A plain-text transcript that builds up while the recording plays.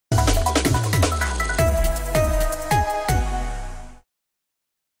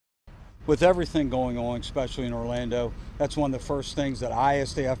With everything going on, especially in Orlando, that's one of the first things that I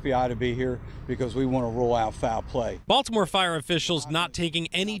asked the FBI to be here, because we want to rule out foul play. Baltimore fire officials not taking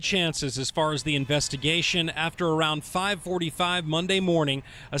any chances as far as the investigation after around 5:45 Monday morning,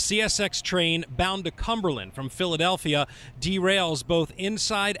 a CSX train bound to Cumberland from Philadelphia derails both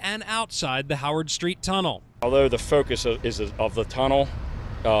inside and outside the Howard Street Tunnel. Although the focus is of the tunnel,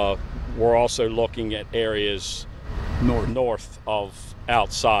 we're also looking at areas north of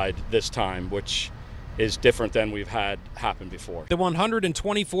outside this time, which is different than we've had happen before. The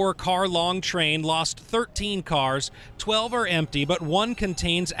 124-car-long train lost 13 cars. 12 are empty, but one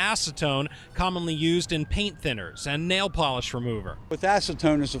contains acetone, commonly used in paint thinners and nail polish remover. With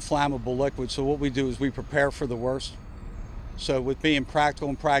acetone, it's a flammable liquid, so what we do is we prepare for the worst. So with being practical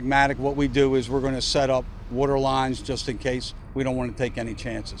and pragmatic, what we do is we're going to set up water lines just in case. We don't want to take any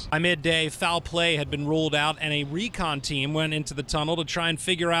chances. By midday, foul play had been ruled out, and a recon team went into the tunnel to try and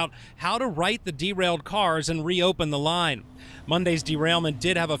figure out how to right the derailed cars and reopen the line. Monday's derailment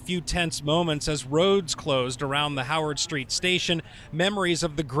did have a few tense moments as roads closed around the Howard Street station. Memories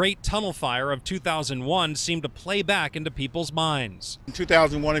of the Great Tunnel Fire of 2001 seemed to play back into people's minds. In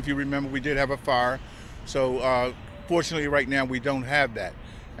 2001, if you remember, we did have a fire. So fortunately right now we don't have that,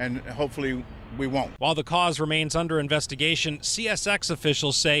 and hopefully we won't. While the cause remains under investigation, CSX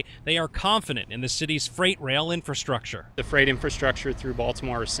officials say they are confident in the city's freight rail infrastructure. The freight infrastructure through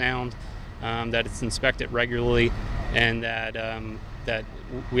Baltimore is sound, that it's inspected regularly, and that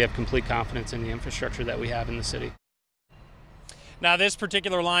we have complete confidence in the infrastructure that we have in the city. Now, this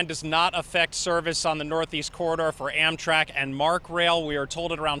particular line does not affect service on the Northeast Corridor for Amtrak and Mark Rail. We are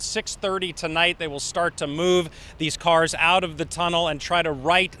told at around 6:30 tonight they will start to move these cars out of the tunnel and try to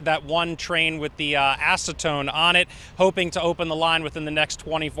right that one train with the acetone on it, hoping to open the line within the next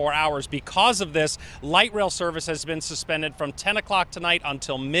 24 hours. Because of this, light rail service has been suspended from 10 o'clock tonight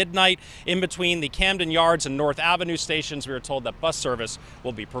until midnight. In between the Camden Yards and North Avenue stations, we are told that bus service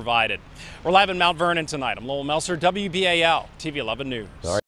will be provided. We're live in Mount Vernon tonight. I'm Lowell Melser, WBAL-TV 11 News.